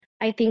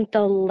I think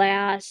the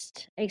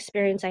last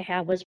experience I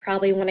had was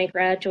probably when I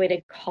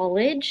graduated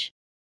college,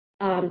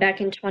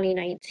 back in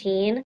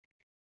 2019.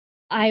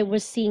 I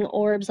was seeing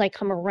orbs like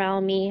come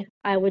around me.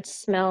 I would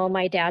smell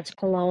my dad's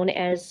cologne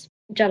as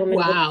gentlemen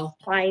would Wow.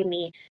 by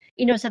me.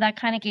 So that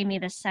kind of gave me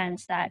the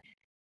sense that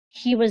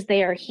he was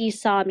there. He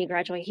saw me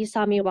graduate. He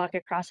saw me walk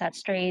across that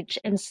stage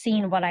and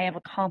seen what I have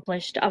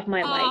accomplished of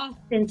my life Ah.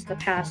 since the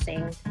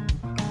passing.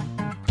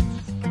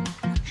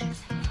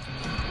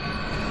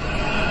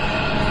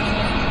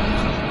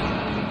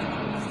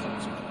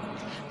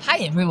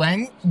 Hi,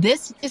 everyone.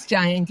 This is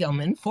Diane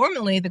Gilman,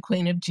 formerly the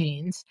Queen of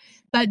Jeans,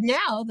 but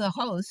now the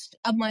host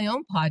of my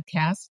own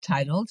podcast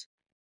titled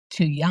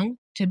Too Young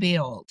to Be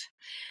Old.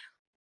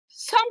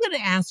 So I'm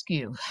going to ask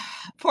you,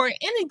 for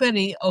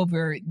anybody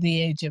over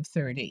the age of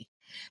 30,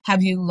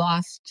 have you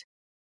lost,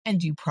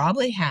 and you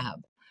probably have,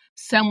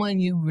 someone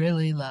you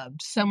really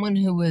loved, someone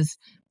who was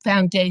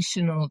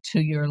foundational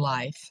to your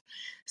life,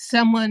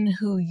 someone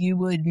who you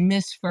would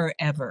miss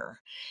forever?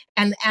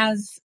 And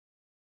as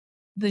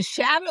the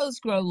shadows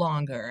grow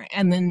longer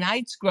and the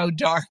nights grow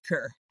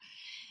darker,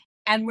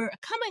 and we're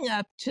coming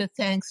up to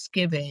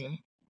Thanksgiving,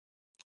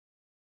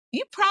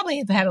 you probably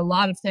have had a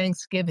lot of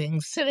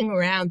Thanksgiving sitting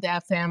around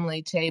that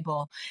family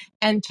table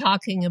and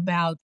talking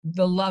about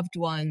the loved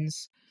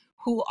ones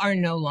who are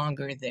no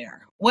longer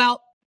there.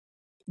 Well,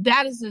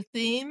 that is the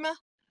theme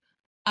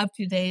of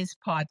today's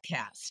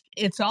podcast.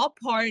 It's all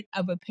part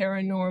of a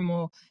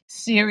paranormal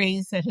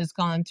series that has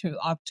gone through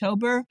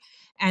October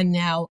and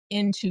now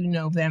into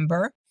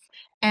November.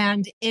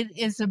 And it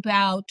is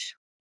about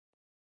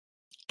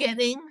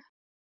getting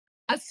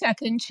a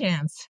second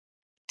chance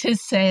to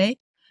say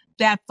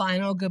that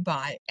final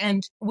goodbye.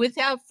 And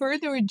without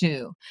further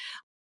ado,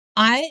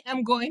 I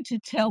am going to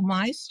tell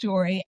my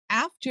story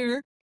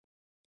after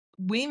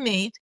we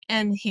meet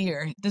and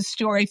hear the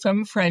story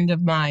from a friend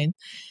of mine,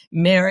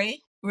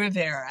 Mary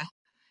Rivera.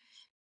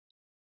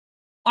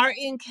 Our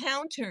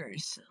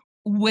encounters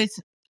with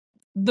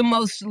the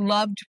most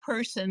loved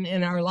person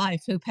in our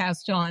life who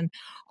passed on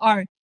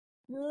are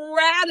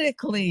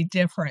radically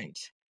different,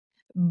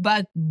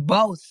 but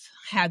both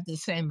had the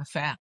same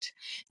effect,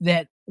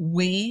 that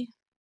we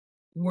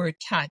were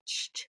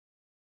touched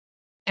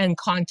and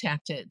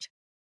contacted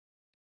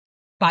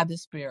by the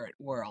spirit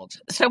world.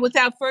 So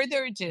without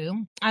further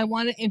ado, I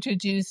want to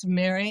introduce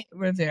Mary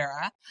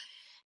Rivera.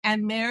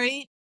 And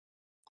Mary,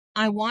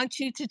 I want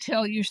you to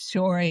tell your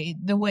story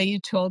the way you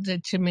told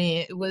it to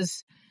me. It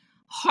was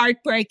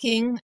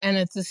heartbreaking, and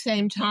at the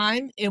same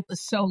time, it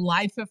was so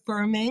life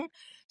affirming.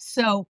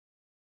 So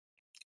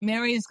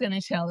Mary is going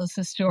to tell us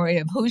the story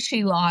of who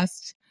she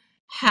lost,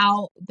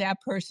 how that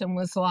person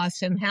was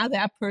lost, and how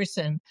that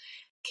person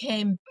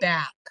came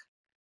back.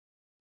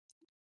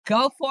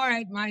 Go for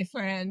it, my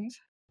friend.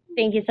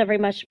 Thank you so very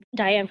much,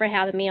 Diane, for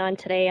having me on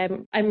today.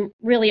 I'm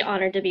really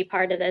honored to be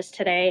part of this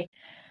today.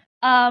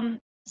 Um,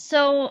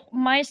 so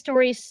my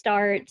story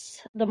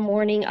starts the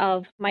morning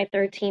of my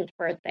 13th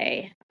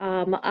birthday.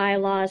 I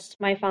lost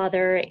my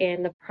father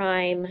in the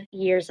prime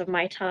years of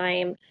my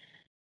time.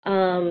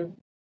 Um,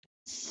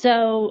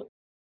 so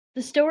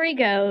the story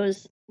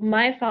goes,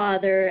 my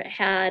father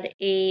had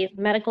a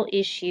medical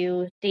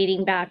issue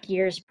dating back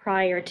years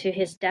prior to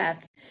his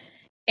death.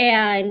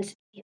 And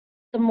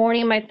the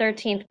morning of my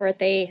 13th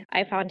birthday,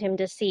 I found him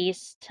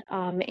deceased,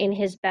 in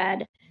his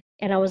bed.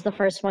 And I was the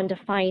first one to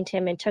find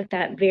him and took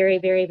that very,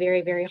 very,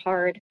 very, very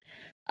hard.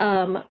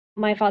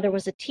 My father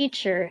was a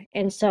teacher,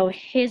 and so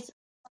his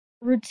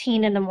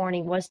routine in the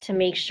morning was to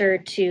make sure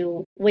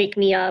to wake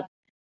me up,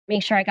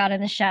 make sure I got in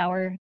the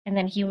shower, and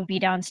then he would be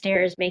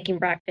downstairs making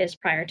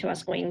breakfast prior to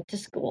us going to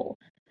school.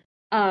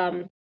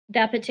 Um,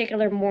 that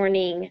particular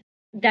morning,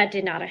 that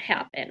did not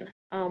happen,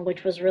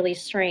 which was really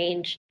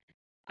strange.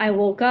 I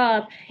woke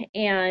up,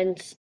 and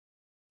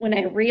when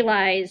I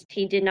realized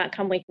he did not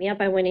come wake me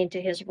up, I went into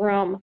his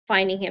room,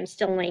 finding him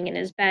still laying in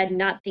his bed,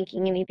 not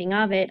thinking anything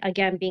of it,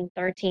 again, being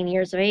 13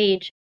 years of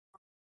age.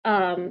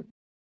 Um,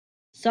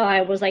 so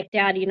I was like,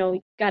 Dad,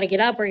 got to get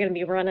up. We're going to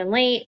be running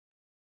late.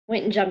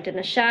 Went and jumped in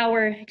the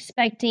shower,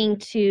 expecting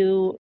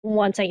to,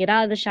 once I get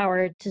out of the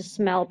shower, to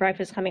smell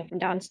breakfast coming from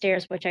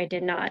downstairs, which I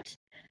did not.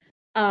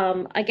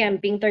 Again,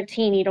 being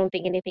 13, you don't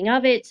think anything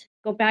of it.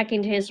 Go back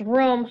into his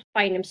room,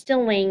 find him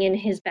still laying in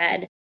his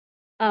bed,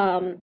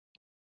 um,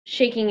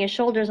 shaking his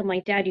shoulders. I'm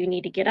like, Dad, you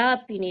need to get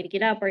up. You need to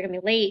get up. We're going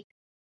to be late.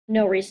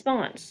 No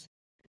response.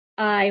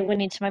 I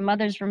went into my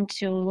mother's room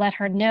to let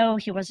her know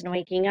he wasn't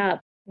waking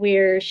up,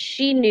 where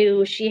she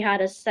knew she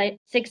had a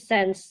sixth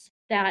sense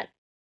that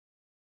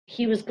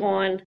he was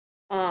gone.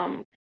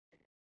 Um,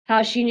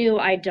 how she knew,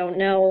 I don't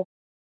know.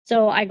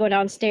 So I go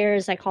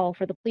downstairs, I call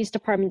for the police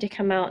department to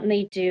come out, and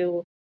they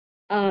do.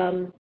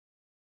 Um,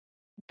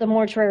 the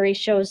mortuary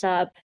shows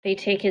up, they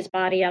take his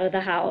body out of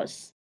the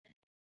house.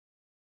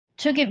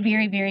 Took it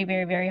very, very,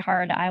 very, very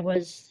hard. I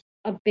was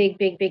a big,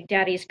 big, big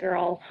daddy's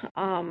girl.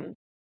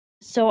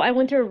 So I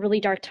went through a really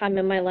dark time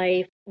in my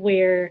life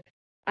where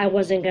I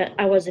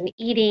wasn't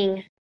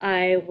eating.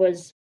 I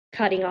was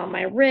cutting on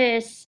my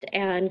wrist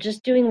and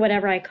just doing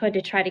whatever I could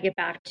to try to get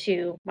back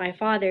to my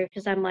father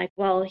because I'm like,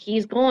 well,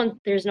 he's gone.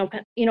 There's no,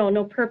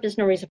 no purpose,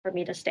 no reason for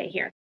me to stay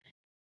here.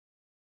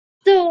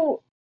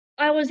 So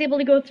I was able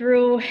to go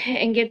through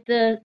and get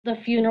the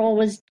funeral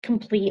was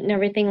complete and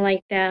everything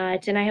like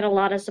that. And I had a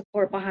lot of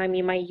support behind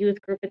me, my youth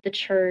group at the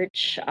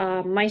church,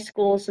 my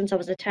school, since I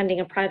was attending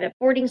a private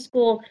boarding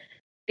school,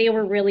 they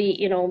were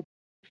really,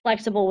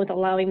 flexible with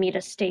allowing me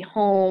to stay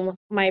home.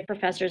 My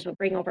professors would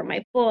bring over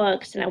my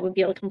books and I would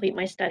be able to complete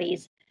my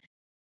studies.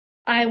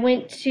 I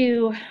went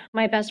to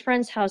my best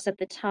friend's house at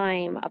the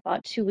time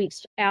about 2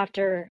 weeks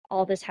after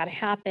all this had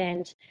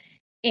happened,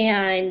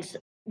 and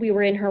we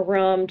were in her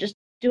room just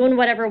doing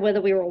whatever,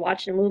 whether we were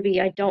watching a movie.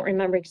 I don't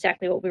remember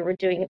exactly what we were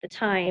doing at the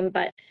time,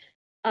 but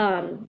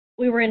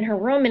we were in her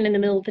room, and in the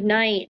middle of the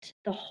night,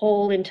 the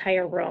whole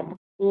entire room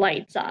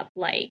lights up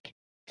like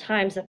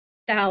times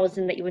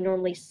 1,000 that you would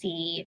normally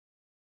see.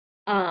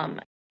 Um,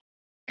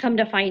 Come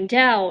to find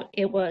out,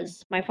 it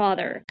was my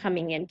father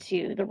coming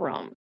into the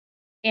room.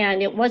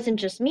 And it wasn't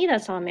just me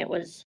that saw him, it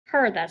was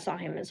her that saw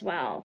him as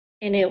well.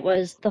 And it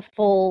was the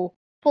full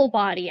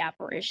body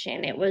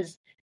apparition. It was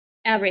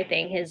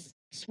everything. His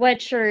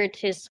sweatshirt,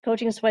 his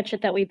coaching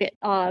sweatshirt that we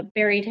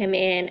buried him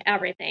in,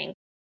 everything.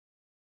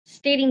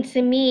 Stating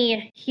to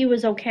me he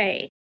was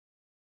okay.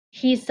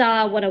 He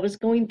saw what I was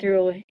going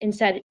through and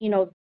said,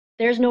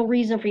 there's no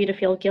reason for you to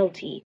feel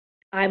guilty.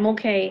 I'm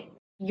okay.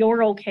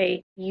 You're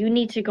okay. You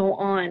need to go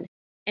on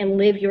and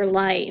live your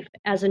life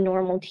as a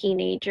normal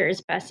teenager as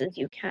best as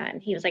you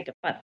can. He was like,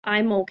 but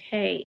I'm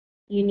okay.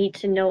 You need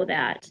to know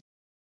that.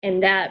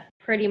 And that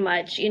pretty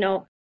much,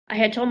 I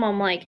had told him, I'm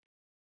like,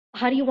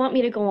 how do you want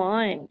me to go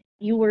on?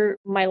 You were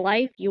my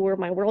life. You were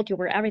my world. You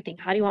were everything.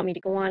 How do you want me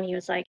to go on? He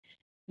was like,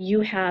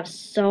 you have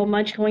so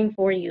much going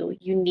for you.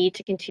 You need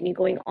to continue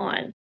going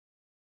on.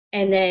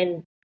 And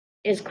then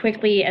as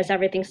quickly as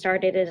everything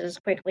started is as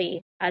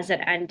quickly as it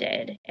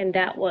ended. And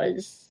that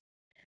was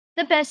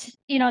the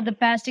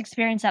best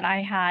experience that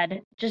I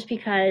had just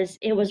because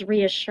it was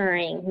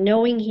reassuring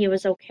knowing he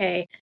was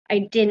okay.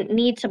 I didn't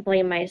need to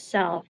blame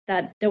myself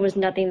that there was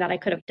nothing that I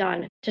could have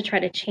done to try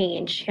to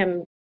change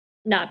him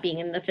not being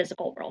in the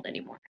physical world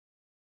anymore.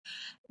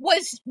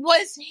 Was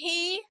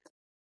he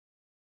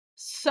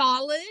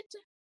solid?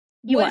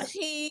 He Was was.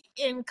 he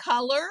in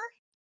color?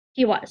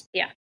 He was.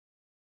 Yeah.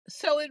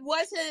 So it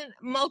wasn't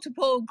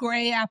multiple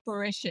gray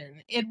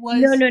apparition. It No,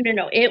 was. no, no,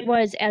 no. It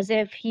was as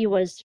if he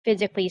was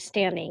physically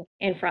standing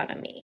in front of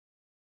me.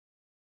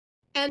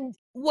 And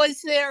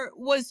was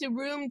the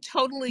room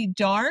totally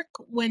dark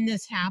when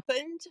this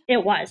happened?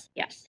 It was.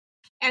 Yes.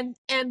 And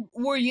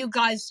were you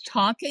guys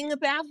talking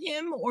about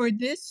him, or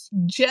this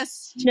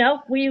just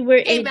No, we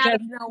were came it out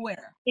of just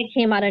nowhere? it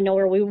came out of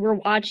nowhere. We were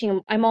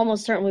watching, I'm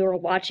almost certain we were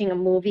watching a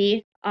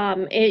movie.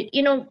 How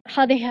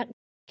they had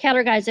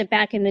categorize it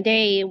back in the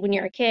day when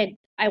you're a kid.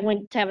 I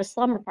went to have a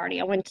slumber party.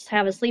 I went to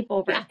have a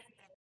sleepover. Yeah,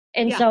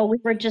 And yeah. so we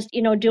were just,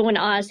 doing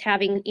us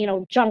having,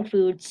 junk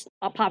foods,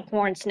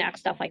 popcorn,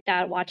 snacks, stuff like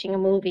that, watching a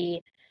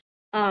movie.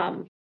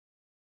 Um,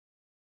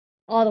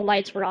 all the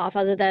lights were off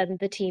other than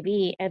the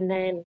TV, and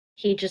then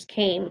he just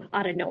came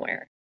out of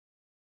nowhere.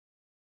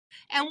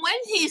 And when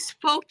he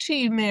spoke to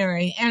you,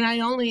 Mary, and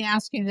I only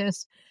ask you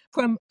this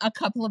from a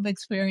couple of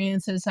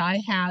experiences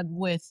I had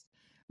with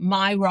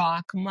my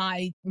rock,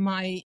 my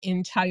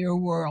entire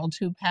world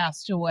who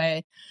passed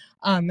away,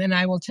 and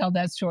I will tell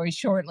that story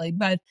shortly.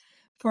 But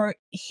for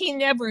he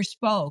never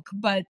spoke,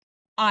 but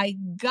I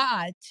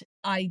got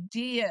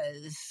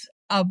ideas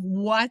of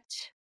what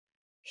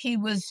he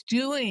was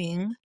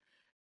doing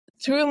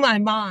through my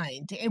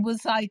mind. It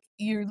was like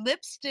your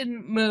lips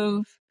didn't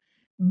move,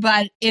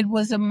 but it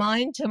was a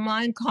mind to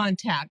mind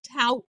contact.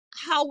 How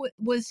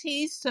was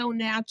he so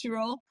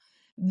natural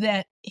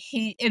that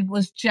it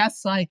was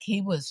just like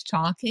he was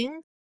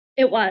talking?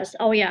 It was.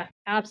 Oh yeah,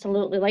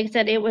 absolutely. Like I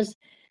said, it was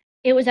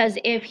as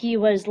if he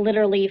was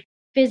literally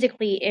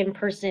physically in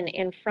person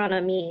in front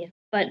of me,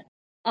 but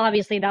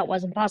obviously that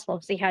wasn't possible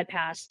because he had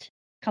passed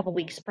a couple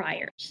weeks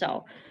prior.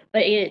 So,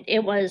 but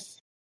it was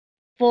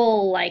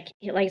full, like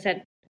I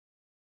said,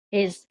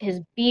 his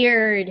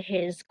beard,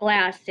 his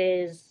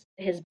glasses,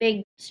 his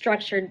big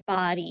structured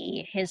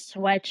body, his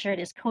sweatshirt,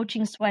 his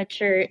coaching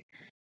sweatshirt,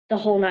 the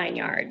whole nine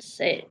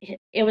yards.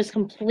 It was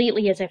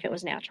completely as if it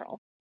was natural.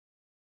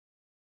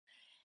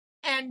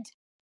 And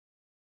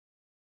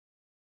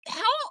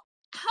how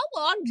how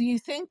long do you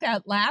think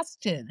that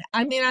lasted?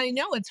 I mean, I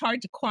know it's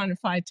hard to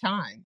quantify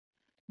time,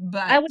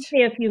 I but would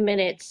say a few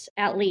minutes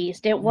at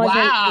least. It wasn't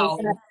like wow.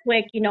 that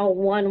quick,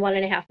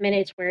 1.5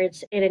 minutes where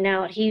it's in and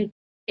out.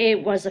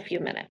 It was a few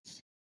minutes.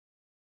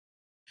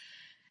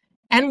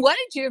 And what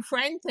did your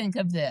friend think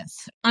of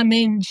this? I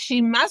mean,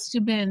 she must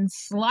have been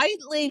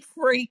slightly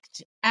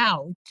freaked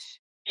out.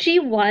 She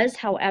was,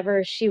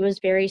 however, she was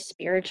very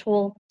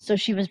spiritual, so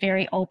she was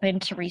very open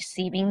to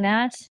receiving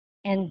that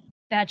and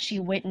that she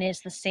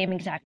witnessed the same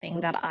exact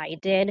thing that I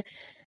did.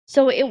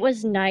 So it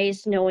was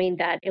nice knowing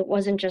that it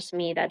wasn't just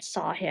me that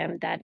saw him,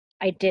 that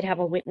I did have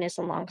a witness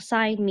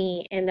alongside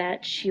me and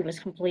that she was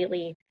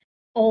completely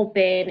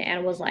open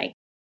and was like,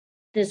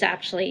 this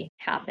actually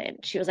happened.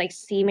 She was like,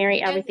 see,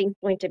 Mary, And everything's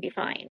going to be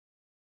fine.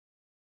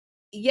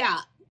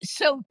 yeah,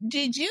 so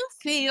did you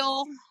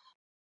feel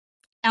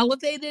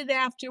elevated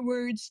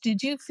afterwards?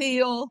 Did you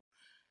feel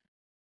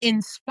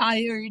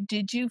inspired?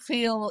 Did you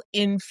feel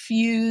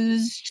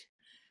infused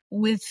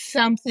with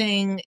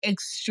something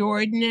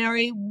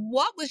extraordinary?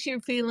 What was your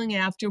feeling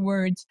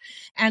afterwards?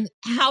 And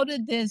how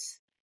did this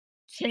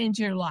change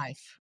your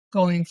life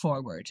going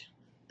forward?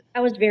 I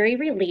was very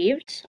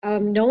relieved,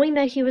 knowing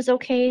that he was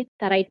okay,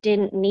 that I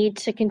didn't need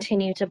to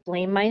continue to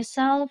blame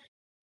myself.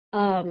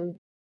 Um,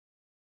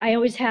 I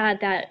always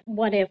had that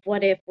what if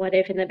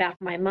in the back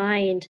of my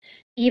mind,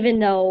 even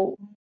though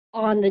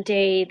on the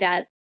day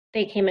that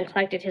they came and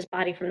collected his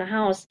body from the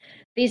house,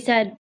 they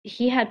said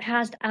he had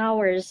passed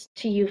hours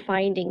to you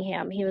finding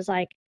him. He was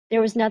like,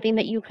 there was nothing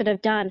that you could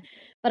have done.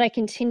 But I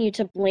continued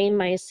to blame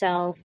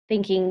myself,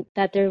 thinking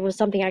that there was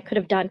something I could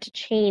have done to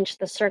change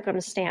the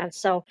circumstance.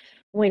 So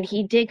when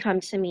he did come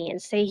to me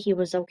and say he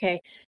was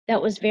okay,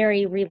 that was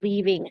very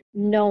relieving,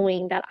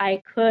 knowing that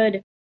I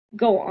could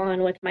go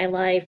on with my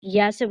life.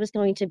 Yes, it was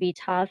going to be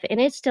tough, and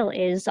it still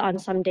is on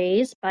some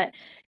days, but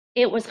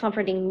it was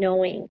comforting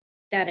knowing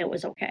that it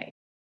was okay.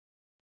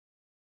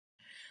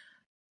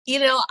 You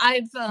know,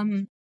 I've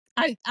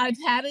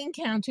had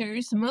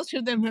encounters. Most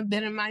of them have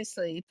been in my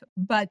sleep,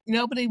 but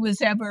nobody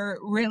was ever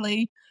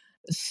really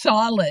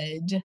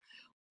solid.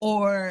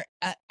 Or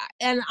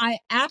and I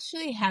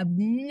actually have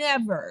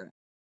never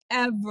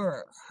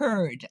ever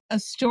heard a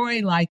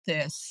story like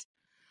this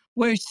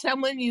where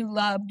someone you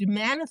loved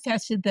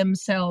manifested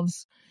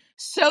themselves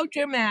so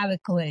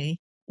dramatically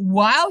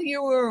while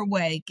you were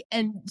awake.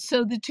 And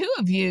so the two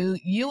of you,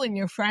 you and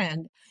your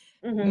friend,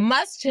 Hmm.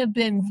 must have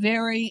been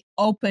very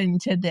open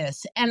to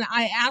this. And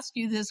I ask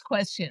you this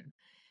question.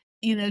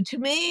 You know, to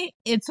me,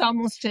 it's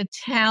almost a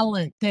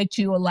talent that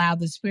you allow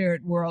the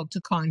spirit world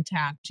to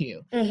contact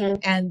you. Hmm.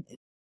 And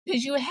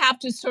because you have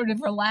to sort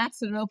of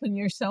relax and open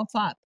yourself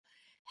up.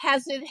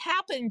 Has it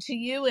happened to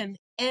you in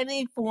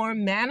any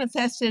form,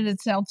 manifested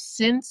itself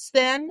since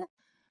then,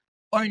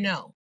 or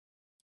no?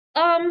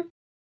 Um,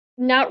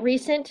 Not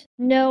recent,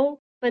 no,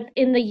 but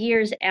in the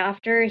years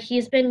after,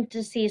 he's been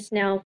deceased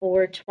now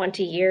for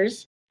 20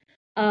 years.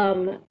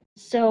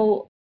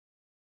 So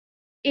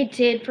it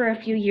did for a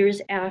few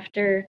years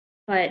after,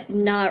 but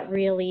not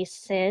really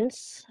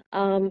since.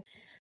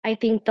 I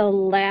think the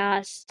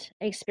last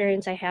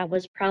experience I had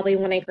was probably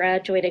when I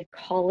graduated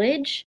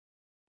college,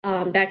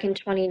 back in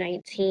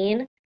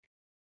 2019.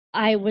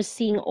 I was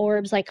seeing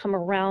orbs like come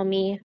around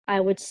me. I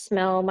would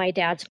smell my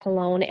dad's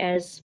cologne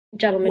as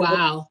gentlemen would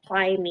Wow.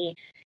 by me.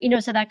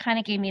 So that kind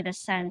of gave me the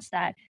sense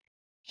that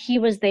he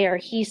was there.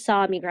 He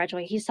saw me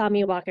graduate. He saw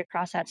me walk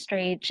across that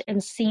stage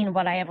and seen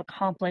what I have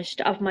accomplished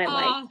of my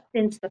life Oh,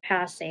 since the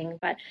passing.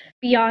 But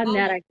beyond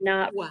that,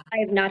 oh, wow. I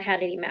have not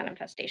had any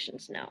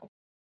manifestations, no.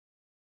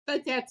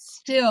 But that's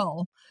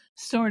still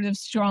sort of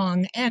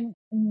strong. And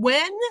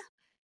when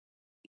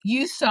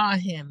you saw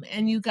him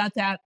and you got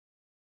that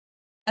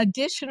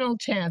additional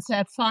chance,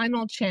 that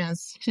final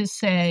chance to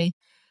say,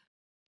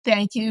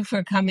 thank you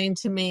for coming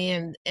to me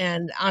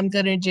and I'm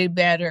going to do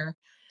better.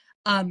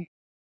 Um,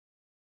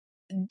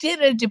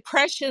 did a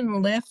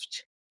depression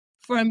lift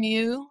from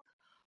you?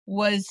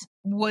 Was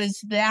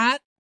that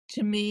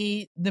to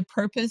me the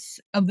purpose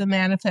of the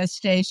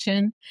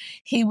manifestation?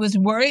 He was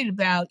worried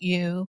about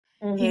you.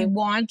 He Hmm.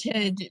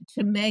 wanted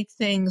to make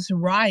things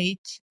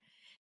right.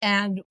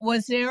 And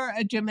was there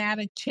a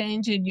dramatic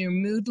change in your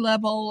mood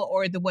level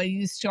or the way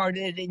you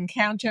started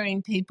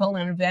encountering people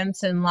and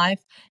events in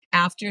life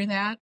after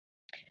that?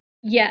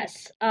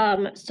 Yes.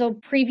 So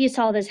previous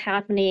all this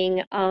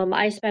happening,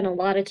 I spent a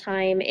lot of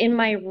time in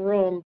my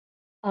room,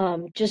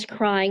 just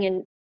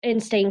crying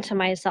and staying to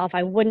myself.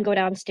 I wouldn't go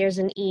downstairs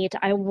and eat.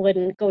 I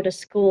wouldn't go to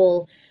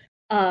school.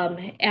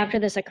 After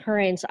this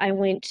occurrence, I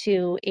went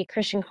to a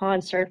Christian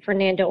concert.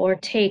 Fernando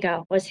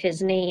Ortega was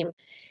his name.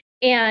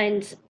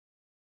 And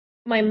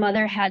my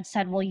mother had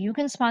said, well, you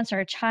can sponsor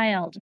a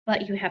child,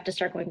 but you have to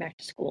start going back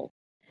to school.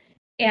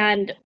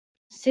 And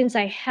since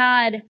I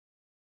had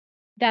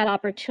that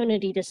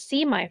opportunity to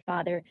see my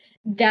father,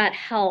 that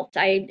helped.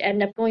 I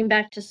ended up going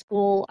back to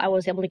school. I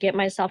was able to get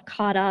myself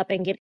caught up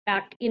and get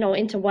back,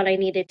 into what I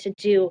needed to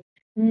do,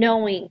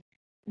 knowing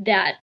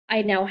that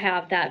I now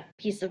have that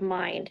peace of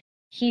mind.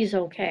 He's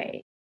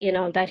okay,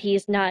 that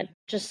he's not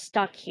just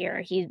stuck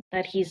here.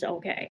 That he's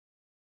okay.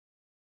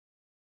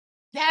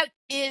 That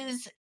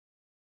is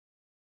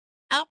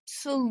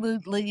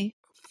absolutely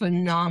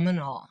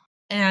phenomenal.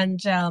 And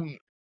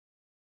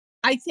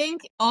I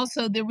think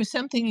also there was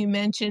something you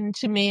mentioned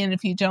to me, and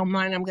if you don't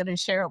mind, I'm going to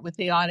share it with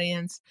the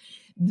audience,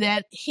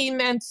 that he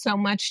meant so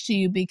much to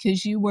you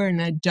because you were an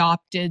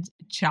adopted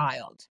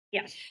child.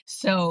 Yes.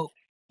 So,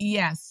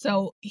 yes,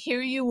 so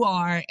here you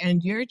are,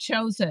 and you're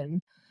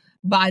chosen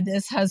by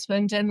this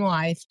husband and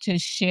wife to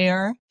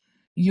share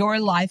your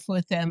life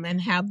with them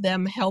and have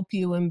them help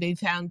you and be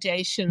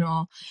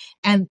foundational.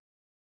 And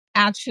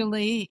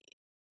actually,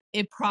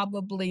 it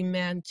probably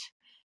meant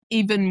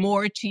even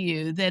more to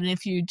you than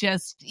if you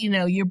just,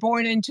 you're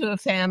born into a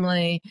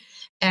family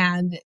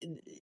and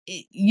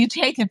you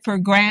take it for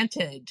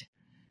granted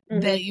Hmm.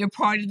 that you're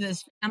part of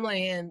this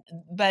family.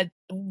 But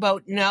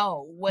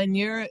no, when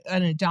you're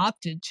an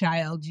adopted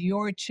child,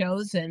 you're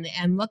chosen.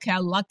 And look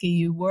how lucky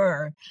you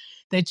were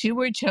that you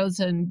were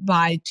chosen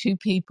by two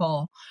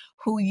people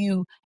who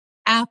you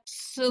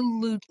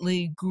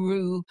absolutely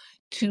grew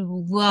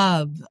to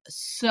love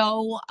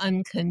so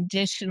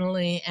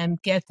unconditionally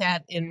and get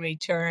that in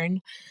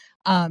return.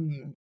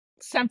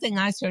 Something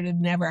I sort of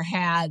never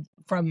had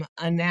from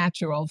a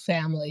natural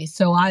family.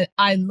 So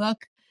I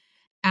look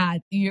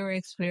at your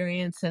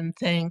experience and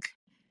think,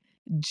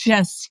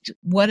 just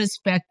what a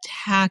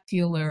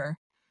spectacular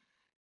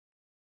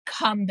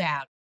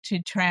comeback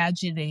to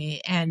tragedy.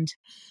 And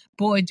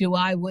boy, do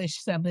I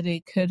wish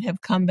somebody could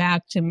have come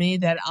back to me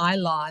that I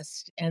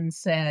lost and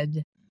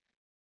said,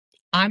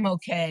 I'm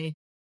okay,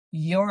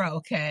 you're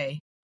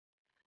okay,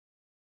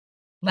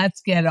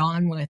 let's get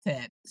on with it.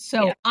 Yeah.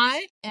 So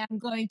I am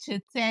going to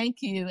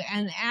thank you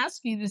and ask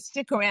you to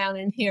stick around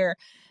and hear.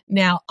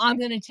 Now, I'm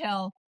going to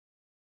tell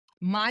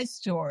my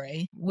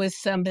story with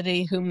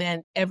somebody who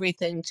meant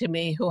everything to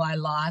me, who I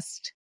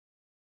lost.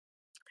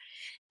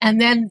 And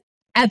then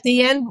at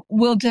the end,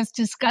 we'll just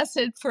discuss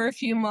it for a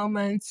few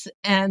moments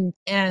and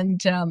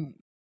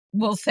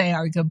we'll say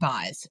our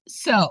goodbyes.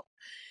 So,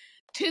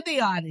 to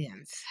the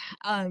audience,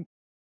 um,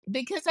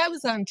 because I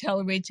was on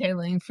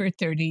tele-retailing for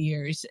 30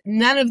 years,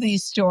 none of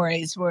these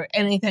stories were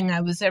anything I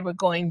was ever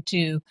going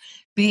to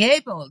be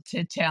able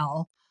to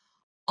tell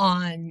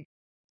on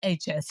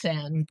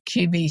HSN,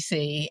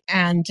 QVC,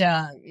 and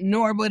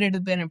nor would it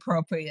have been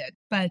appropriate.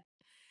 But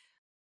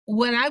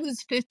when I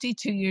was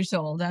 52 years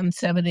old, I'm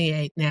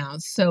 78 now,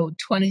 so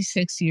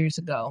 26 years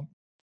ago,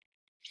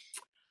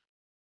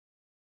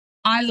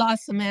 I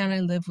lost the man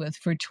I lived with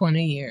for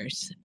 20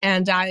 years.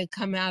 And I had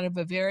come out of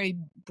a very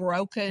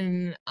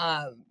broken,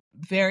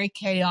 very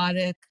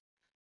chaotic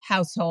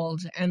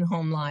household and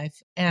home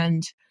life.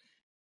 And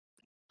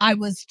I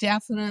was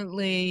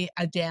definitely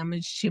a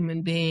damaged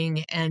human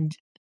being. And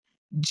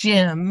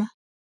Jim,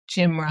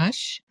 Jim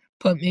Rush,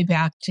 put me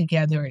back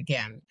together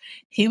again.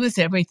 He was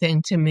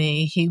everything to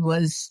me. He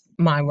was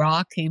my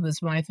rock. He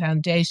was my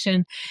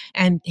foundation.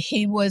 And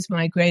he was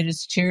my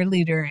greatest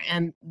cheerleader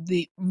and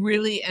the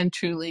really and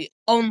truly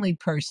only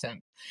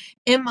person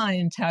in my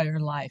entire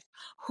life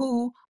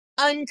who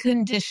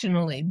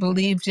unconditionally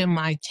believed in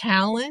my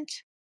talent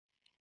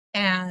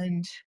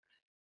and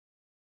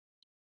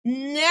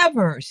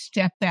never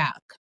stepped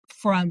back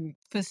from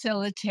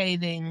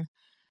facilitating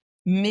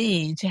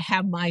me to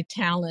have my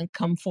talent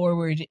come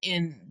forward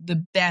in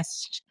the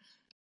best,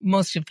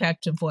 most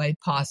effective way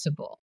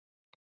possible.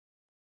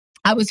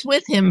 I was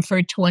with him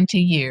for 20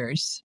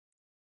 years.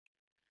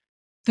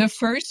 The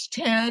first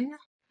 10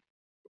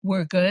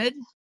 were good,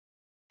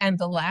 and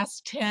the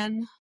last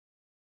 10,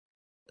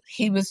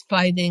 he was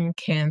fighting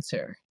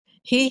cancer.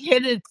 He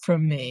hid it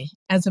from me.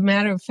 As a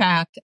matter of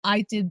fact,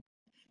 I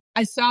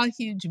saw a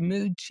huge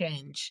mood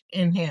change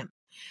in him.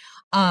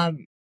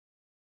 Um,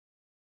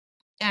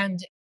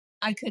 and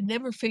I could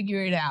never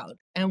figure it out.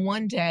 And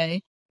one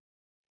day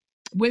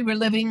we were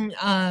living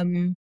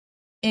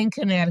in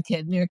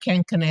Connecticut, near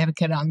Kent,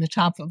 Connecticut, on the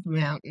top of a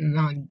mountain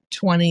on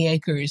 20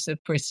 acres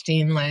of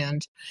pristine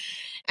land.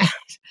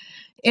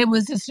 It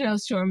was a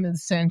snowstorm of the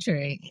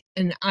century,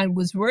 and I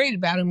was worried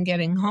about him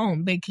getting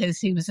home because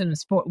he was in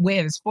we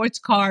had a sports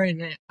car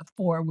and a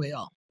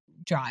four-wheel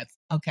drive.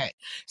 Okay,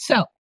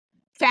 so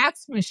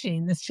fax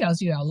machine, this tells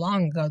you how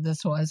long ago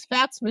this was.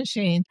 Fax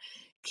machine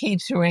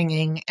keeps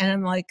ringing, and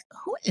I'm like,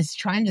 who is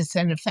trying to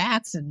send a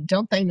fax, and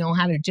don't they know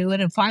how to do it?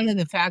 And finally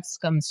the fax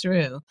comes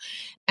through,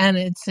 and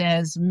it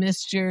says,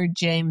 Mr.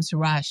 James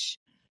Rush,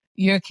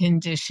 your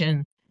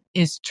condition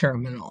is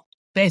terminal.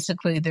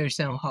 Basically, there's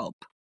no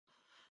hope.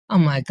 Oh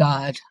my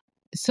God.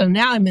 So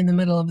now I'm in the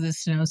middle of the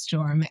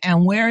snowstorm.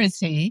 And where is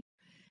he?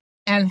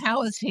 And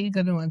how is he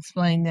going to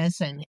explain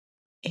this? And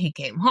he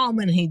came home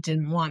and he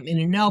didn't want me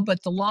to know.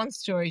 But the long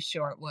story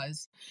short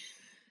was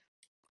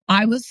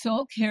I was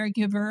sole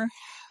caregiver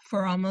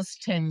for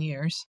almost 10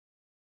 years.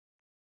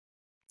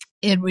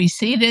 It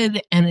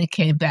receded and it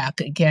came back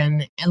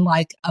again, and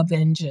like a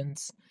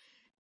vengeance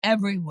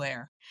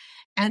everywhere.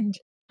 And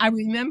I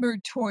remember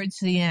towards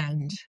the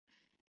end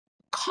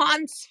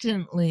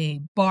constantly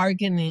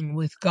bargaining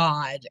with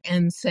God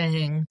and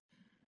saying,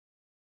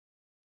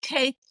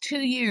 take 2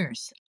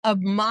 years of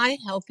my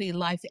healthy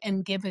life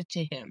and give it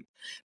to him.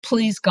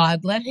 Please,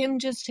 God, let him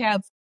just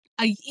have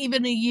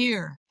even a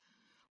year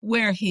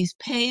where he's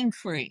pain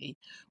free,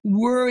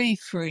 worry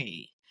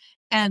free,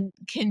 and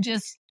can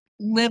just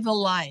live a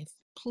life.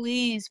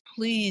 Please,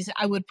 please.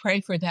 I would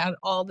pray for that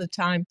all the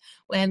time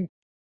when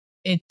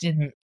it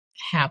didn't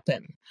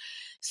happen.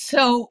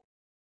 So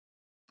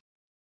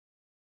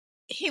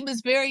he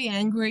was very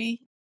angry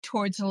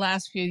towards the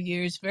last few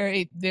years,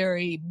 very,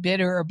 very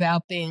bitter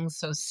about being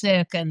so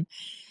sick. And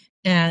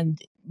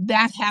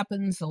that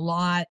happens a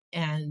lot.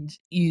 And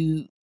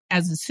you,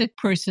 as a sick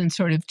person,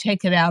 sort of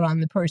take it out on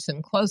the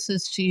person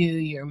closest to you,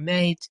 your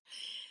mate.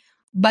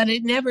 but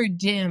it never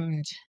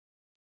dimmed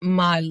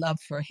my love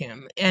for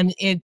him. And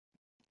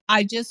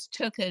I just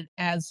took it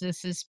as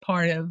this is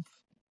part of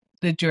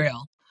the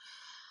drill.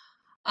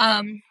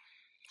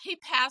 He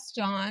passed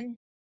on,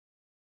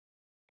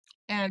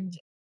 and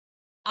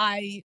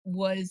I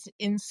was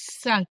in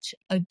such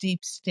a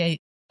deep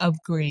state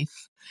of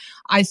grief.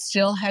 I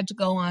still had to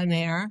go on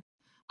air.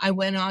 I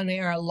went on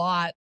air a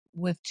lot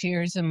with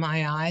tears in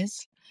my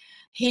eyes.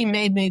 He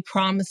made me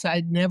promise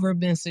I'd never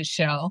miss a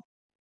show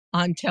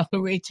on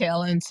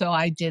tele-retail, and so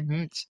I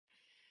didn't.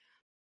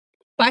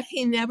 But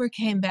he never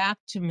came back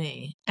to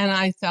me. And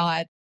I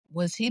thought,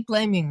 was he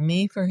blaming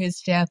me for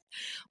his death?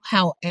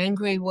 How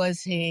angry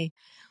was he?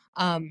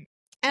 And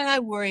I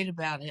worried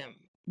about him.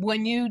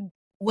 When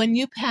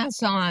you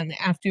pass on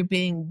after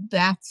being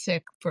that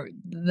sick for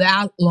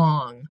that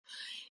long,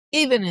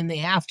 even in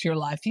the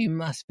afterlife, you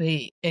must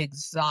be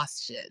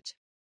exhausted.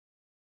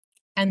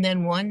 And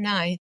then one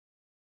night,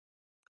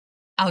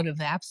 out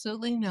of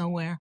absolutely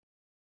nowhere,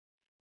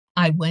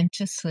 I went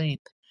to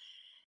sleep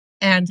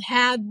and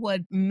had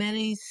what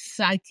many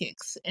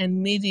psychics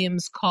and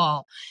mediums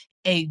call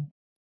a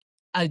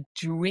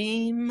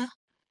dream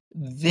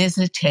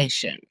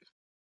visitation.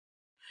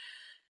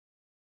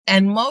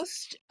 And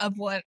most of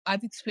what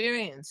I've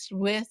experienced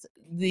with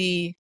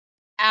the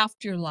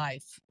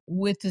afterlife,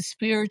 with the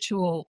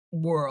spiritual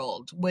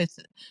world, with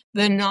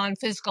the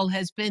non-physical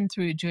has been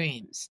through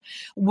dreams,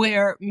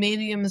 where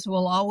mediums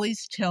will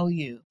always tell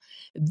you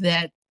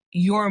that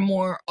you're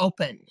more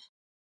open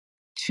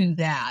to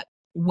that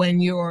when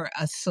you're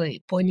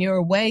asleep. When you're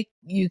awake,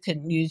 you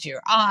can use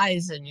your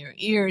eyes and your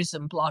ears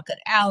and block it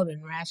out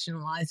and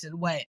rationalize it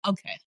away.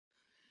 Okay,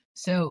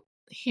 so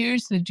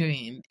here's the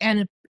dream.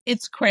 And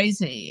it's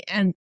crazy.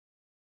 And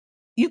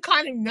you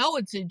kind of know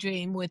it's a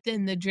dream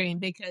within the dream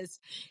because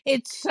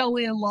it's so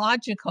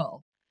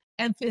illogical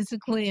and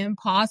physically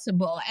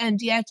impossible.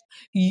 And yet,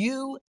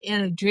 you,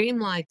 in a dream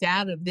like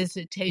that, a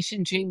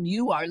visitation dream,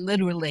 you are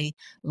literally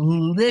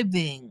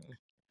living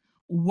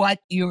what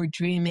you're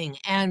dreaming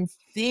and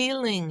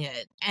feeling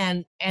it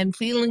and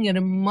feeling it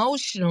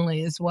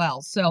emotionally as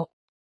well. So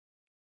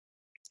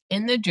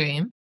in the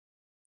dream,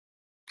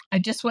 I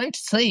just went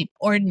to sleep,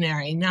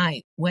 ordinary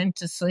night, went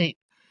to sleep.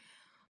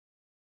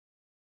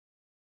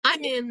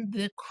 I'm in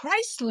the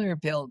Chrysler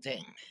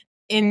Building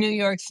in New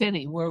York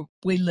City where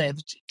we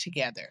lived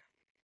together,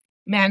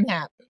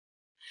 Manhattan.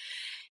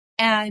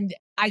 And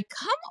I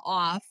come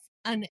off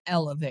an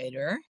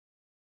elevator,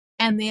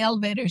 and the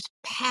elevator's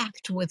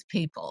packed with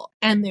people.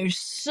 And there's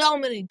so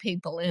many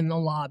people in the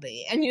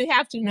lobby. And you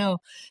have to know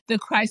the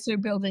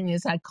Chrysler Building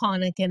is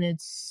iconic, and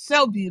it's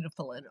so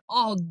beautiful and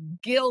all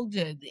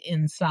gilded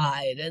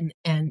inside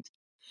and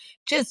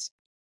just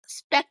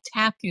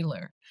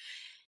spectacular.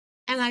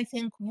 And I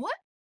think, what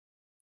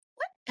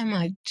am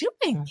I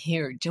doing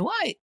here? Do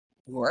I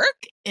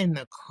work in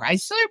the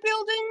Chrysler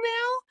Building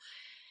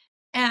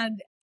now?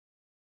 And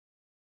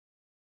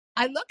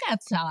I look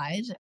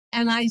outside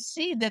and I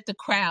see that the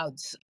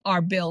crowds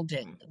are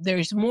building.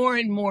 There's more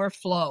and more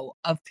flow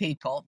of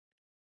people.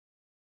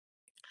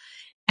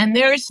 And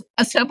there's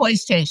a subway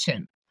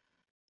station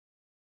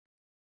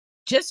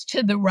just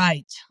to the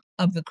right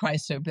of the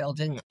Chrysler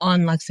Building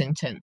on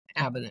Lexington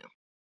Avenue.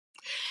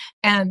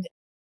 And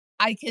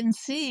I can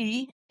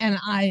see, and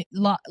I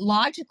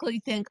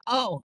logically think,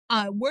 oh,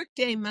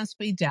 workday must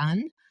be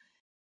done.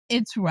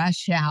 It's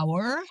rush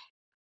hour.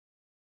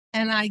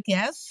 And I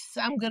guess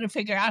I'm going to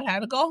figure out how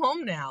to go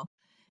home now.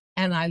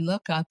 And I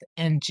look up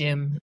and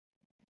Jim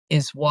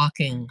is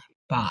walking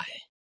by.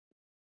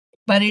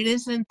 But it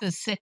isn't the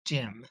sick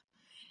Jim.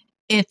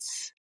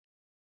 It's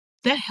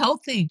the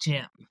healthy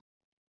Jim.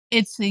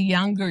 It's the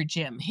younger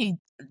Jim. He,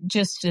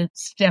 just to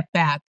step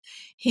back,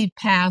 he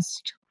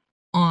passed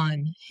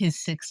on his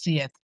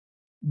 60th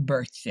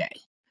birthday.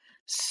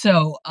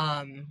 So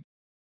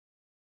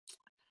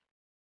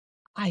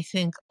I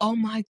think, oh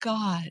my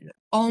God,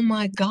 oh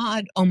my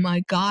God, oh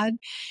my God,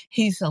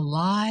 he's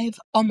alive.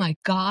 Oh my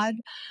God,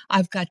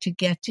 I've got to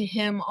get to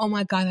him. Oh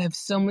my God, I have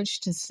so much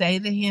to say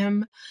to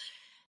him.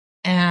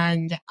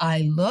 And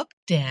I look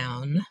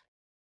down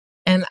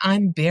and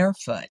I'm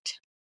barefoot.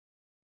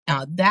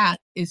 Now that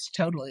is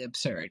totally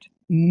absurd.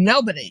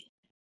 Nobody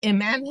in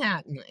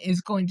Manhattan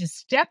is going to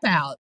step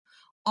out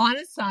on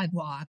a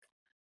sidewalk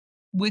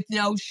with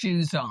no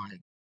shoes on.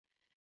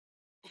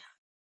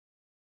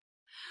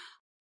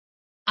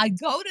 I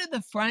go to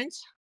the front,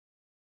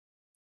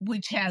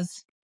 which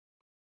has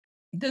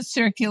the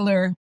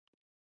circular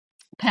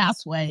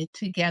pathway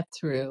to get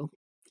through.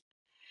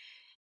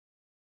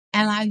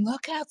 And I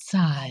look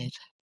outside,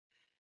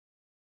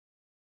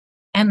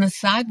 and the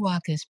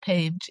sidewalk is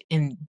paved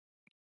in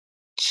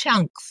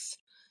chunks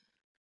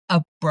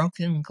of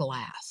broken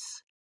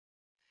glass.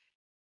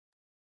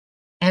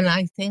 And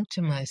I think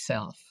to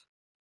myself,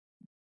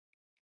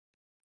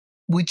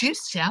 would you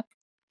step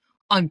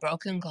on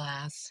broken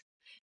glass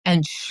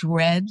and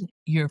shred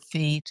your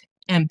feet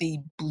and be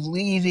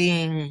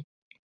bleeding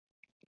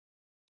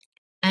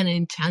and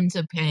in tons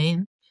of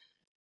pain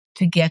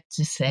to get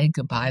to say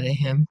goodbye to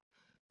him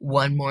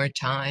one more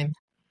time?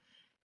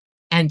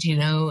 And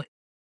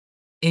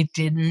It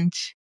didn't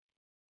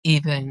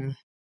even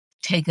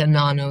take a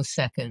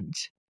nanosecond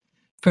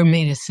for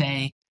me to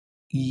say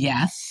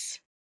yes.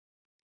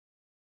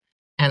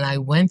 And I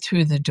went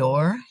through the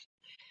door,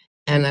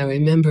 and I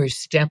remember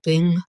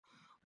stepping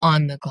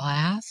on the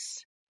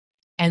glass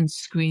and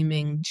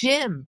screaming,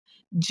 Jim,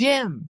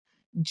 Jim,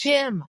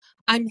 Jim,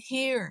 I'm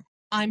here,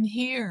 I'm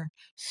here,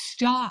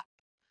 stop.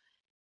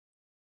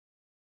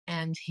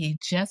 And he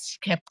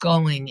just kept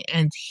going,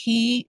 and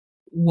he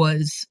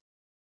was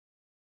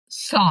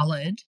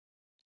solid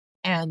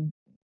and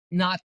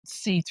not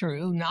see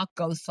through, not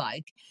ghost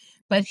like,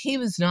 but he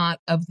was not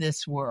of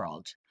this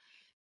world.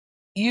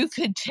 You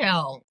could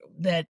tell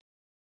that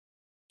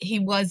he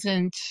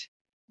wasn't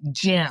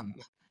Jim.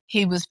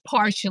 He was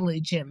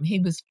partially Jim. He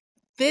was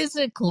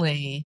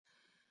physically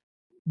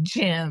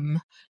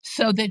Jim,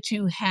 so that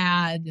you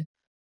had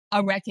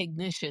a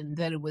recognition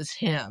that it was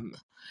him.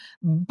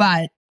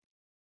 But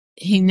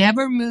he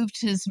never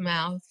moved his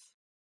mouth.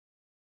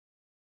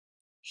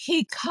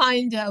 He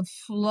kind of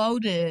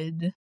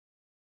floated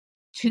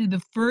to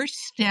the first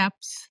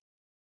steps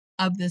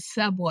of the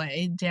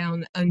subway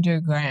down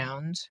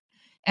underground.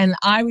 And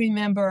I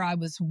remember I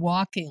was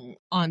walking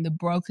on the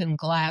broken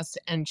glass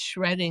and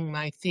shredding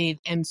my feet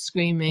and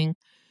screaming,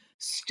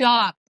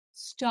 stop,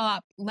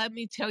 stop. Let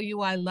me tell you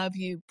I love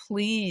you.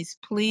 Please,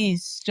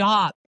 please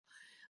stop.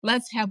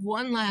 Let's have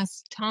one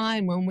last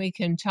time when we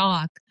can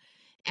talk.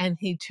 And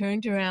he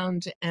turned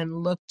around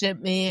and looked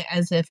at me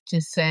as if to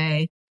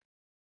say,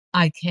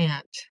 I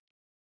can't.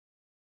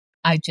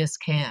 I just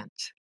can't.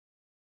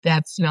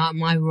 That's not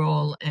my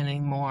role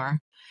anymore.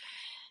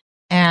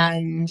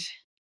 And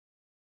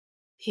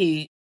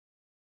he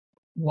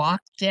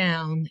walked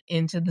down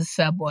into the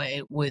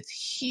subway with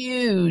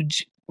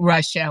huge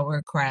rush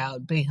hour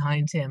crowd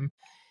behind him,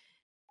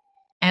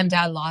 and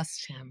I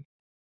lost him.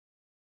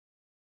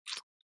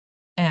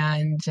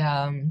 And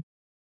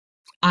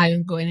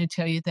I'm going to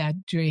tell you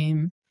that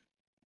dream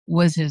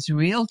was as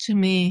real to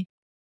me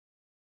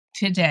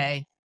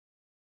today,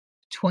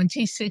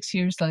 26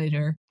 years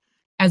later,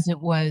 as it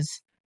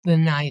was the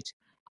night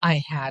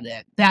I had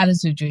it. That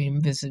is a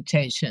dream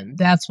visitation.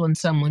 That's when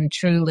someone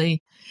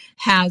truly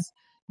has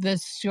the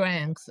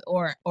strength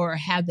or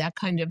had that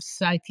kind of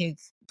psychic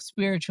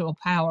spiritual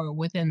power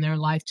within their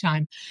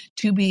lifetime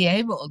to be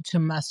able to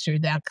muster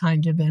that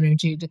kind of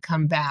energy to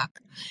come back.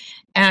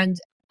 And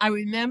I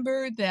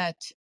remember that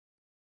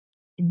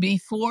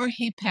before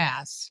he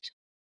passed,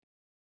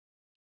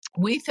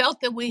 we felt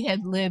that we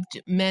had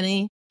lived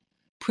many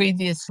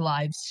previous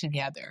lives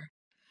together.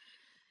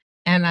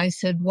 And I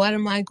said, what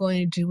am I going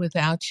to do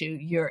without you?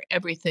 You're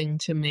everything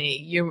to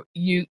me.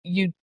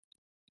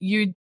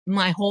 You're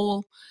my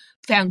whole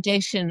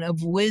foundation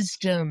of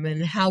wisdom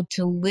and how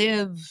to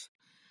live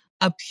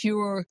a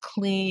pure,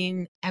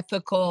 clean,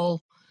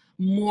 ethical,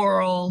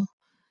 moral,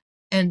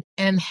 and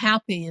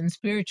happy and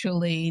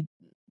spiritually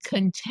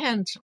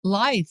content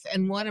life.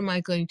 And what am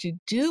I going to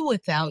do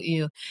without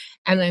you?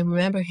 And I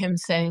remember him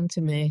saying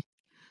to me,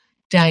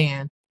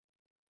 Diane,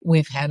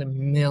 we've had a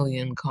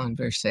million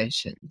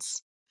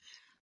conversations.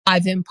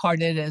 I've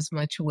imparted as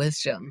much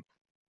wisdom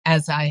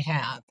as I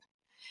have.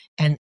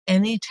 And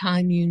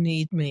anytime you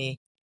need me,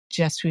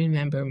 just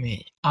remember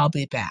me. I'll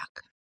be back.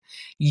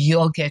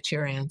 You'll get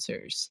your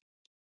answers.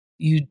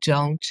 You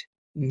don't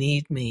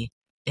need me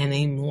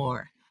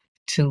anymore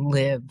to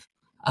live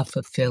a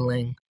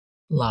fulfilling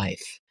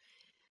life.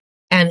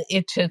 And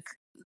it took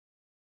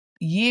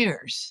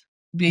years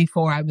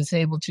before I was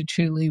able to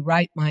truly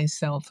right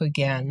myself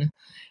again.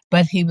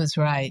 But he was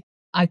right.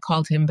 I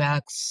called him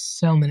back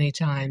so many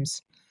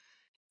times,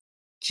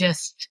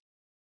 just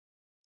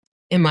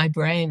in my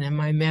brain and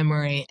my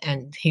memory,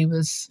 and he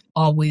was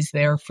always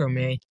there for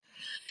me.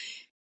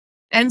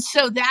 And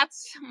so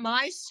that's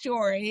my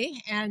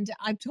story, and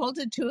I've told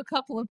it to a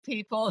couple of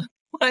people.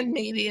 One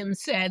medium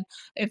said,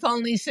 if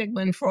only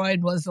Sigmund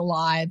Freud was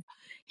alive,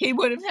 he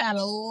would have had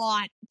a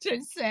lot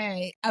to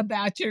say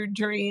about your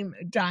dream,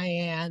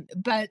 Diane.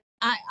 But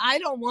I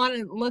don't want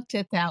it looked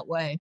at that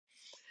way.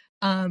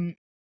 Um,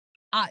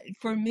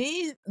 for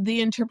me,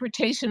 the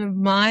interpretation of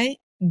my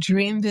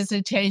dream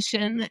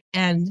visitation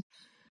and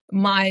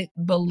my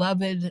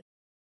beloved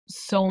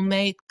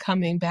soulmate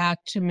coming back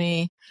to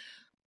me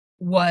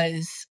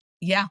was,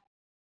 yeah,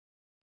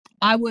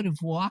 I would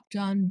have walked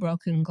on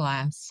broken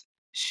glass,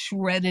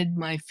 shredded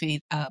my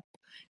feet up,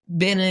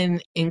 been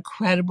in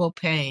incredible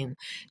pain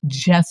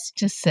just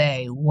to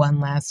say one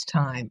last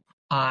time,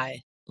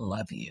 I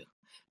love you.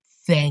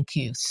 Thank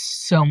you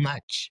so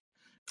much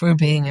for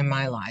being in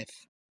my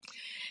life.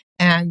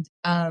 And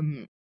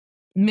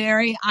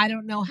Mary, I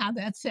don't know how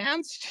that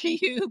sounds to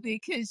you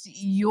because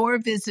your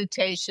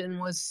visitation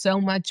was so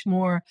much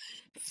more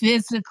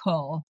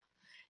physical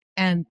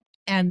and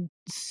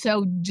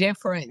so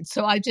different.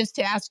 So I just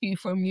ask you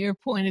from your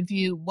point of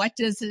view,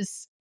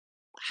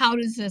 how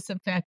does this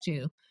affect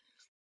you?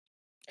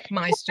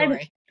 My I'm,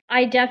 story.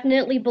 I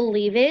definitely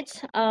believe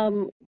it.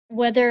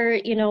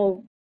 Whether,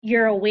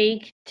 you're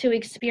awake to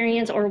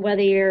experience or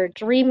whether you're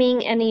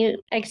dreaming any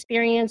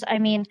experience, I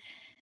mean,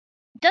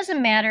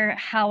 doesn't matter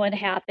how it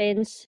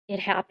happens,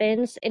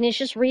 and it's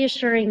just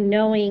reassuring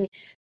knowing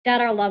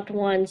that our loved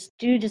ones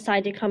do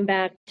decide to come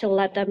back to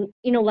let them,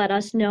 let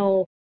us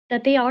know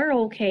that they are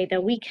okay,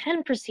 that we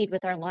can proceed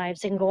with our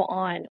lives and go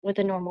on with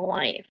a normal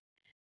life.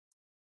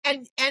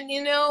 And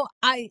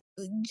I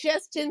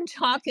just in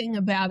talking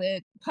about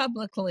it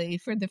publicly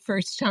for the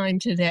first time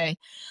today,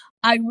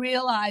 I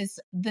realize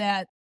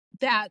that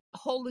that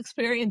whole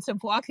experience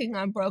of walking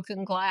on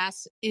broken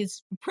glass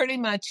is pretty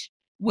much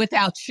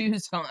without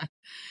shoes on,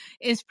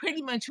 is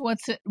pretty much what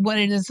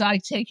it is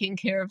like taking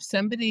care of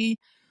somebody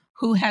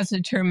who has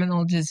a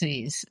terminal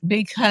disease,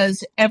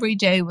 because every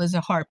day was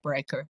a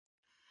heartbreaker.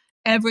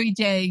 Every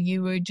day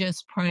you were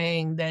just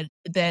praying that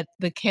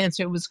the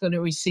cancer was going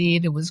to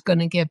recede, it was going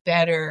to get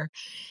better.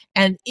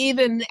 And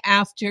even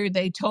after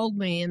they told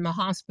me in the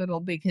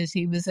hospital, because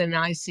he was in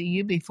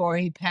ICU before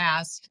he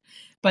passed,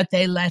 but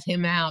they let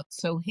him out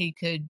so he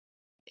could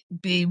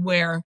be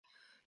where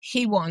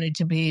he wanted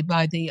to be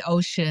by the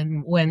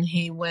ocean when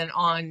he went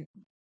on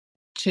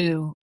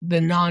to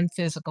the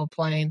non-physical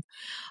plane.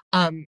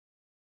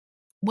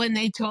 When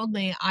they told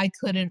me, I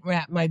couldn't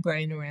wrap my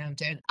brain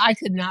around it. I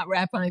could not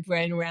wrap my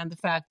brain around the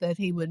fact that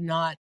he would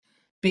not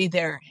be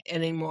there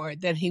anymore,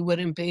 that he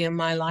wouldn't be in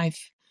my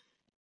life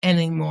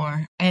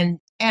anymore. And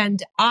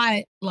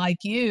I,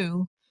 like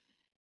you,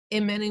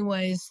 in many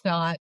ways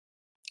thought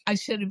I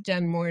should have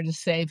done more to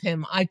save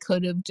him. I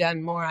could have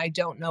done more. I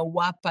don't know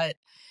what, but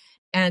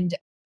and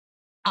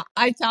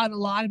I thought a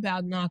lot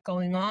about not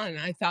going on.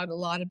 I thought a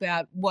lot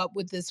about what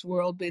would this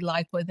world be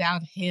like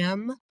without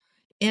him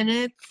in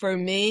it. For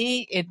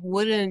me, it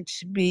wouldn't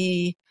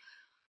be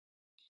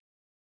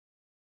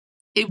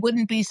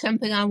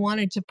something I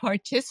wanted to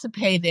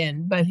participate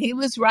in. But he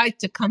was right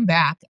to come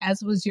back,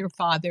 as was your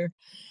father.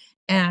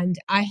 And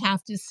I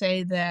have to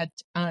say that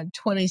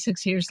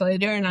 26 years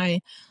later, and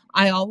I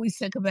always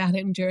think about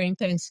him during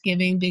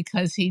Thanksgiving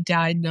because he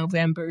died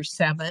November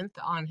 7th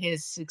on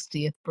his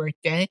 60th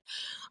birthday.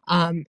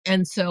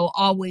 And so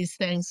always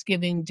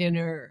Thanksgiving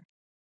dinner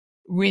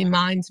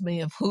reminds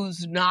me of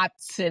who's not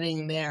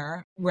sitting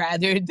there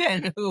rather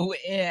than who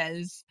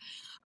is.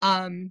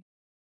 Um,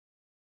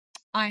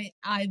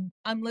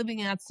 I'm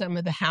living out some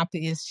of the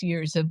happiest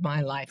years of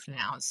my life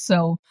now.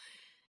 So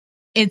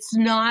it's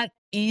not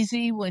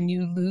easy when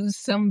you lose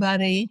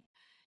somebody,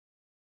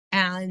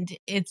 and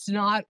it's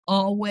not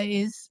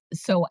always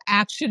so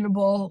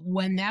actionable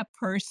when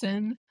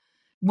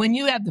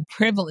you have the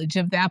privilege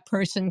of that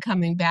person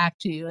coming back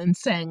to you and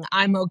saying,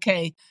 I'm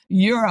okay,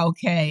 you're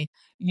okay,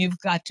 you've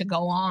got to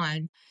go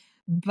on.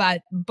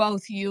 But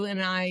both you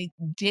and I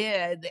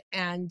did,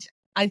 and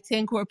I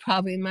think we're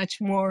probably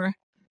much more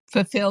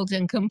fulfilled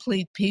and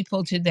complete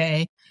people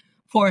today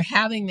for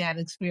having that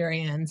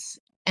experience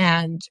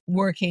and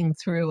working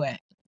through it.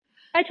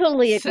 I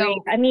totally agree.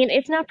 So, I mean,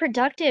 it's not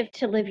productive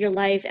to live your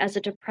life as a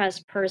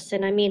depressed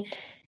person. I mean,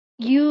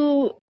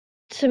 you,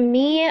 to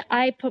me,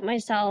 I put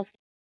myself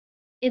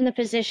in the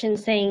position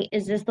saying,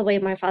 is this the way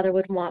my father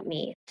would want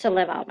me to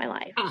live out my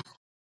life? ah,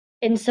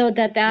 And so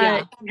that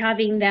yeah.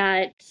 having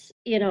that,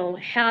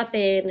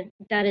 happen,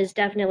 that has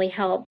definitely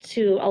helped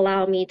to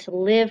allow me to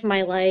live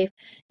my life.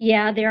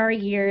 Yeah, there are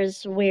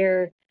years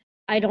where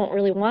I don't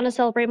really want to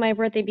celebrate my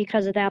birthday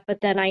because of that,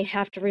 but then I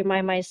have to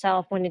remind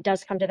myself when it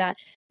does come to that,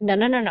 no,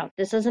 no, no, no,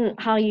 this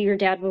isn't how your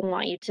dad would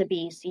want you to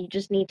be. So you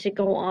just need to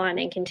go on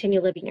and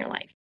continue living your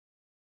life.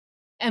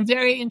 And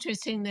very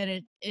interesting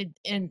that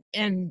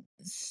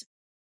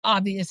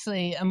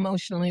obviously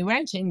emotionally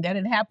wrenching that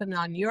it happened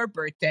on your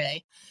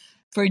birthday.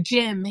 For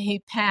Jim, he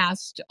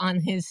passed on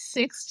his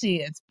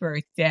 60th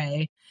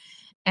birthday.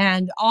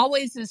 And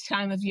always this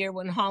time of year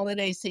when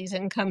holiday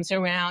season comes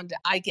around,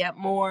 I get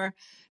more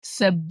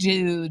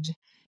subdued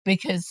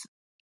because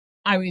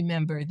I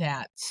remember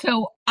that.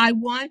 So I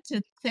want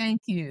to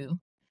thank you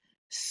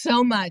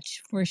so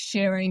much for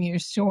sharing your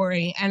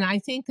story. And I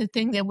think the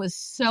thing that was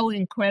so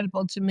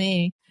incredible to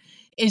me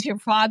is your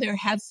father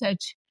had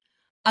such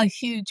a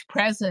huge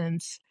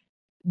presence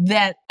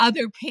that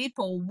other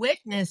people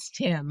witnessed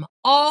him.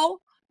 Oh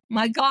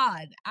my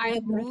God, I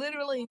have Mhm.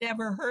 literally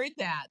never heard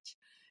that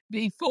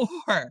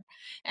before.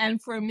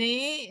 And for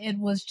me, it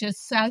was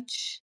just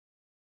such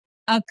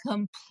a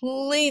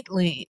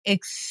completely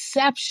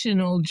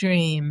exceptional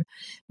dream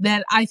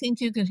that I think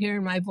you could hear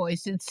in my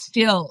voice. It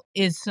still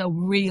is so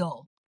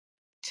real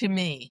to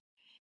me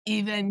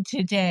even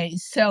today.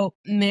 So,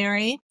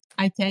 Mary,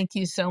 I thank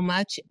you so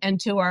much. And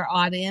to our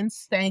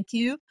audience, thank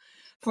you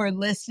for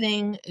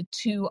listening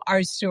to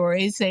our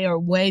stories. They are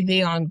way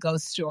beyond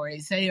ghost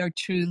stories, they are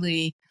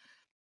truly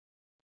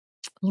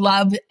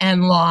love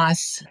and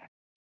loss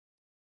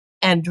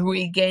and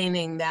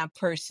regaining that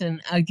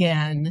person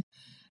again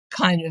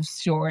kind of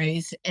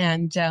stories.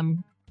 And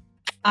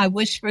I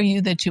wish for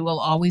you that you will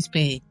always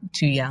be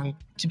too young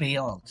to be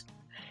old.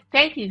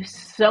 Thank you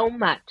so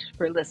much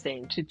for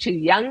listening to Too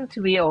Young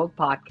to Be Old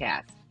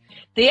podcast.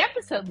 The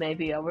episode may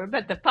be over,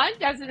 but the fun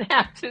doesn't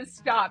have to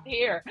stop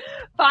here.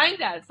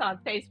 Find us on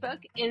Facebook,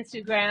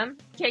 Instagram,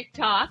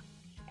 TikTok,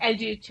 and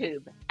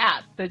YouTube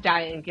at The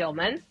Diane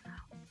Gilman,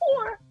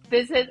 or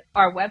visit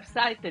our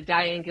website,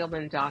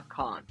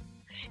 thedianegilman.com.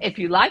 If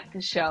you like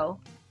the show,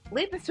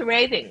 leave us a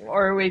rating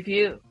or a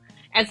review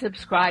and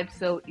subscribe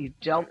so you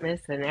don't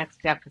miss the next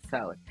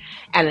episode.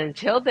 And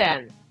until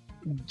then,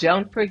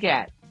 don't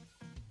forget,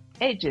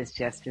 age is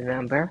just a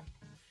number.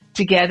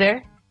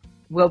 Together,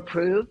 we'll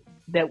prove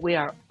that we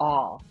are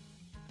all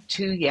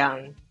too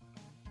young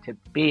to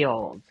be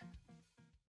old.